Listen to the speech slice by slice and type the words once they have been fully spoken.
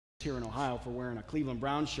here in Ohio for wearing a Cleveland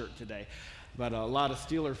Browns shirt today, but a lot of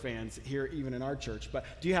Steeler fans here, even in our church. But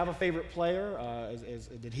do you have a favorite player?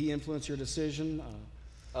 Did he influence your decision?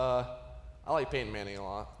 I like Peyton Manning a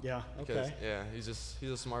lot. Yeah, okay. Yeah, he's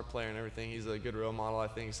a smart player and everything. He's a good role model. I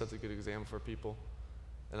think he sets a good example for people.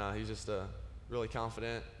 And he's just really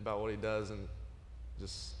confident about what he does and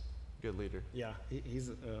just a good leader. Yeah, he's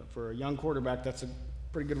for a young quarterback, that's a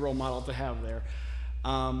pretty good role model to have there.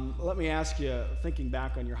 Let me ask you, thinking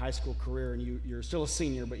back on your high school career, and you're still a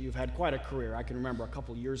senior, but you've had quite a career. I can remember a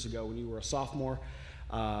couple years ago when you were a sophomore,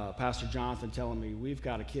 Pastor Jonathan telling me, we've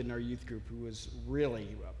got a kid in our youth group who was really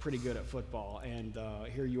pretty good at football, and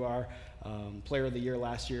here you are, player of the year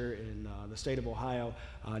last year in the state of Ohio,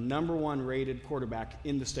 #1 rated quarterback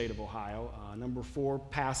in the state of Ohio, #4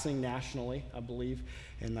 passing nationally, I believe,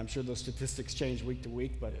 and I'm sure those statistics change week to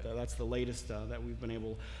week, but that's the latest that we've been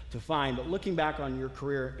able to find. But looking back on your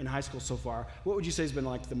career in high school so far, what would you say has been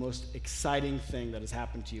like the most exciting thing that has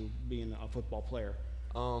happened to you being a football player?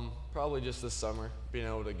 Probably just this summer, being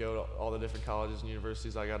able to go to all the different colleges and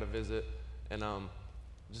universities I got to visit, and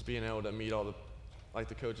just being able to meet all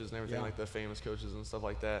the coaches and everything, like the famous coaches and stuff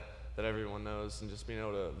like that everyone knows, and just being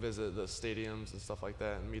able to visit the stadiums and stuff like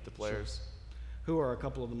that and meet the players. Sure. Who are a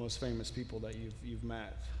couple of the most famous people that you've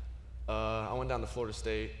met? I went down to Florida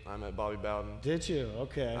State. I met Bobby Bowden. Did you?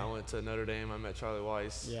 Okay. I went to Notre Dame. I met Charlie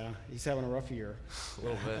Weiss. Yeah, he's having a rough year. A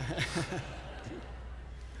little bit.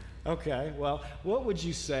 Okay, well, what would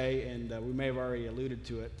you say, and we may have already alluded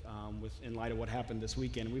to it in light of what happened this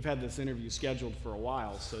weekend. We've had this interview scheduled for a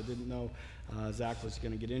while, so didn't know Zac was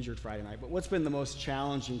going to get injured Friday night. But what's been the most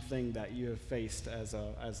challenging thing that you have faced as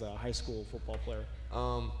a high school football player?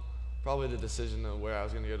 Probably the decision of where I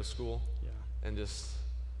was going to go to school. Yeah. And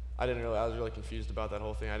I was really confused about that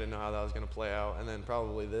whole thing. I didn't know how that was going to play out. And then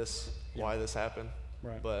probably why this happened.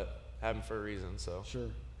 Right. But happened for a reason, so. Sure,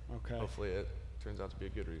 okay. Hopefully it turns out to be a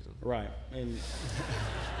good reason. Right, and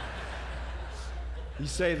you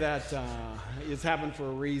say that it's happened for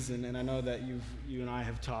a reason, and I know that you and I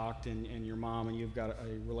have talked, and your mom, and you've got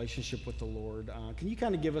a relationship with the Lord. Can you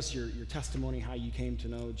kind of give us your testimony, how you came to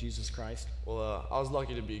know Jesus Christ? Well, I was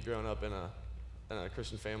lucky to be growing up in a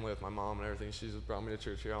Christian family with my mom and everything. She's brought me to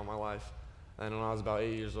church here all my life. And when I was about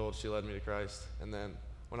 8 years old, she led me to Christ. And then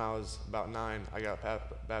when I was about 9, I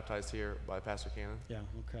got baptized here by Pastor Cannon. Yeah,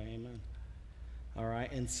 okay, amen. All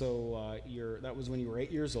right, and so that was when you were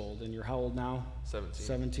 8 years old, and you're how old now? 17.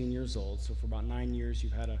 17 years old. So for about 9 years,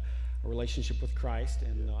 you've had a relationship with Christ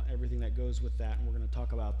and everything that goes with that, and we're going to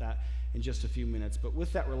talk about that in just a few minutes. But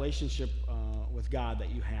with that relationship with God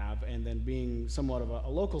that you have, and then being somewhat of a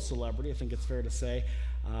local celebrity, I think it's fair to say,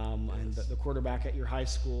 and the quarterback at your high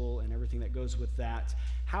school and everything that goes with that,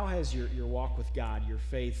 how has your walk with God, your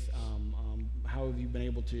faith, how have you been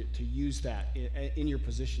able to use that in your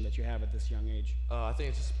position that you have at this young age? I think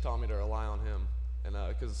it's just taught me to rely on Him, and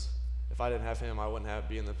because if I didn't have Him, I wouldn't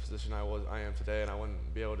be in the position I am today, and I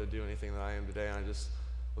wouldn't be able to do anything that I am today. And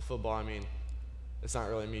with football, I mean, it's not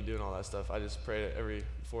really me doing all that stuff. I just pray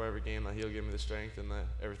before every game that He'll give me the strength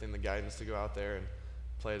and the guidance to go out there and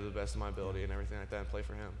play to the best of my ability and everything like that, and play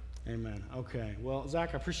for Him. Amen. Okay. Well,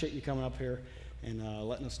 Zac, I appreciate you coming up here and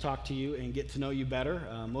letting us talk to you and get to know you better.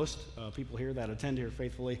 Most people here that attend here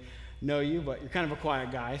faithfully know you, but you're kind of a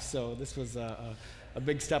quiet guy, so this was a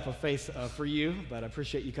big step of faith for you, but I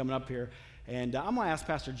appreciate you coming up here. And I'm going to ask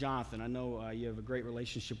Pastor Jonathan. I know you have a great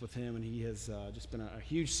relationship with him, and he has just been a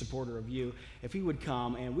huge supporter of you. If he would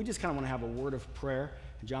come, and we just kind of want to have a word of prayer,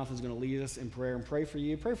 and Jonathan's going to lead us in prayer and pray for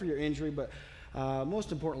you, pray for your injury, but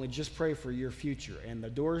most importantly, just pray for your future and the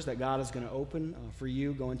doors that God is going to open for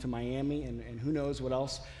you going to Miami, and who knows what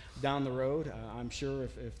else down the road. I'm sure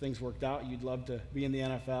if things worked out, you'd love to be in the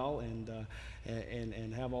NFL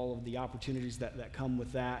and have all of the opportunities that come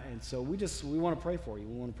with that. And so we want to pray for you.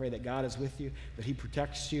 We want to pray that God is with you, that He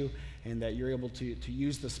protects you, and that you're able to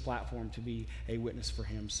use this platform to be a witness for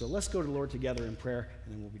Him. So let's go to the Lord together in prayer,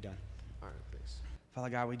 and then we'll be done. All right, thanks. Father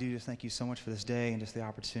God, we do just thank you so much for this day and just the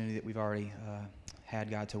opportunity that we've already had,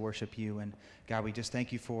 God, to worship you. And God, we just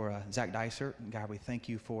thank you for Zac Dysert. And God, we thank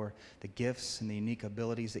you for the gifts and the unique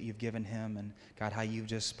abilities that you've given him. And God, how you've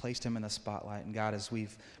just placed him in the spotlight. And God, as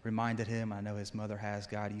we've reminded him, I know his mother has,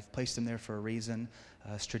 God, you've placed him there for a reason,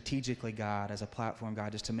 strategically, God, as a platform,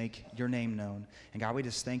 God, just to make your name known. And God, we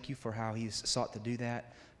just thank you for how he's sought to do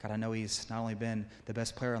that. God, I know he's not only been the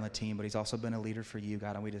best player on the team, but he's also been a leader for you,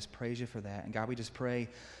 God, and we just praise you for that. And God, we just pray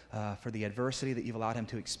for the adversity that you've allowed him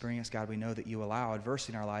to experience. God, we know that you allow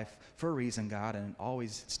adversity in our life for a reason, God, and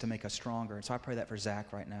always it's to make us stronger. And so I pray that for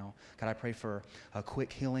Zac right now. God, I pray for a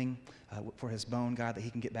quick healing for his bone, God, that he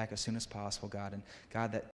can get back as soon as possible, God. And God, that